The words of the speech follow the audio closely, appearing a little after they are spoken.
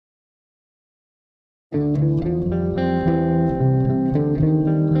She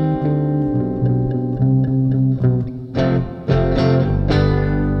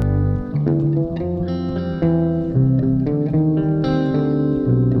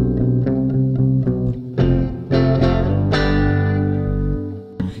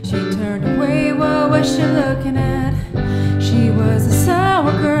turned away, what was she looking at? She was a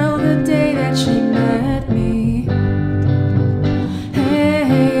sour girl the day that she met me.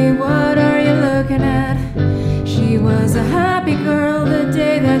 Hey, what are you looking at? She was a happy girl the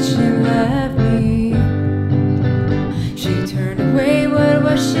day that she left me. She turned away, what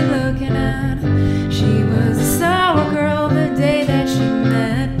was she looking at? She was a sour girl the day that she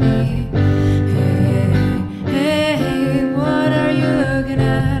met me. Hey, what are you looking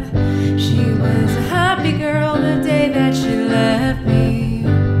at? She was a happy girl the day that she left me.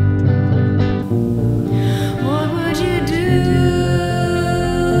 What would you do?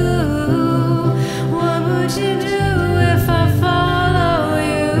 What would you do if I follow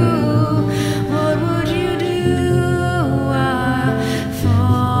you? What would you do? I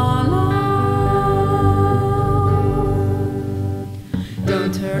follow.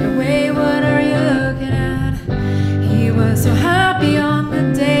 Don't turn away, what are you looking at? He was so happy